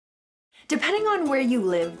Depending on where you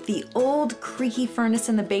live, the old creaky furnace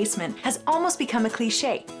in the basement has almost become a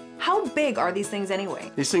cliche. How big are these things anyway?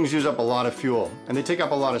 These things use up a lot of fuel, and they take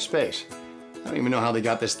up a lot of space. I don't even know how they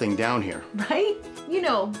got this thing down here. Right? You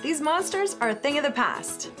know, these monsters are a thing of the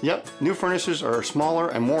past. Yep, new furnaces are smaller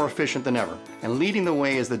and more efficient than ever. And leading the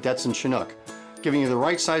way is the Dettson Chinook, giving you the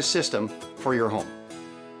right size system for your home.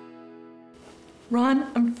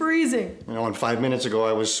 Ron, I'm freezing. You know, and 5 minutes ago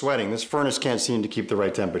I was sweating. This furnace can't seem to keep the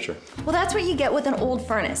right temperature. Well, that's what you get with an old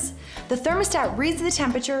furnace. The thermostat reads the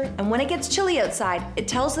temperature, and when it gets chilly outside, it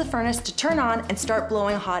tells the furnace to turn on and start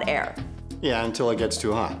blowing hot air. Yeah, until it gets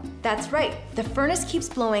too hot. That's right. The furnace keeps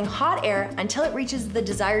blowing hot air until it reaches the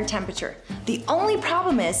desired temperature. The only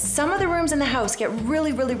problem is some of the rooms in the house get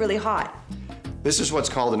really hot. This is what's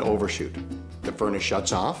called an overshoot. The furnace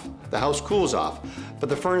shuts off, the house cools off, but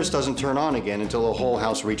the furnace doesn't turn on again until the whole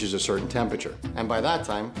house reaches a certain temperature. And by that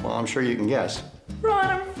time, well, I'm sure you can guess. Ron,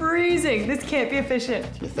 I'm freezing. This can't be efficient.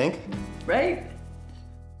 You think? Right?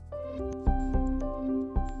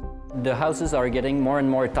 The houses are getting more and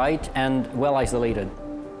more tight and well isolated.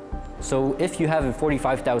 So if you have a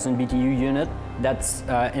 45,000 BTU unit that's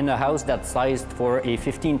in a house that's sized for a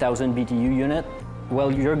 15,000 BTU unit, well,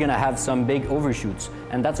 you're gonna have some big overshoots.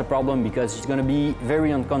 And that's a problem because it's gonna be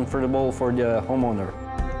very uncomfortable for the homeowner.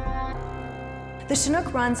 The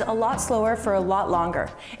Chinook runs a lot slower for a lot longer.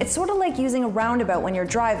 It's sort of like using a roundabout when you're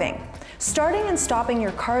driving. Starting and stopping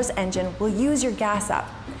your car's engine will use your gas up.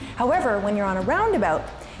 However, when you're on a roundabout,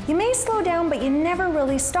 you may slow down, but you never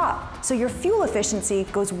really stop. So your fuel efficiency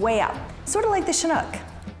goes way up, sort of like the Chinook.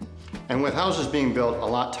 And with houses being built a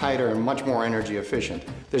lot tighter and much more energy efficient,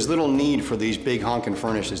 there's little need for these big honking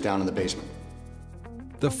furnaces down in the basement.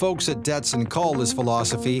 The folks at Dettson call this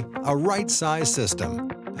philosophy a right-size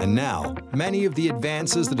system. And now, many of the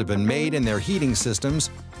advances that have been made in their heating systems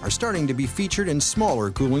are starting to be featured in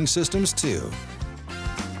smaller cooling systems too.